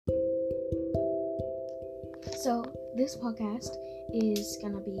So, this podcast is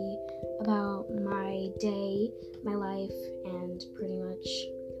gonna be about my day, my life, and pretty much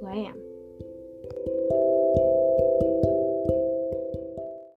who I am.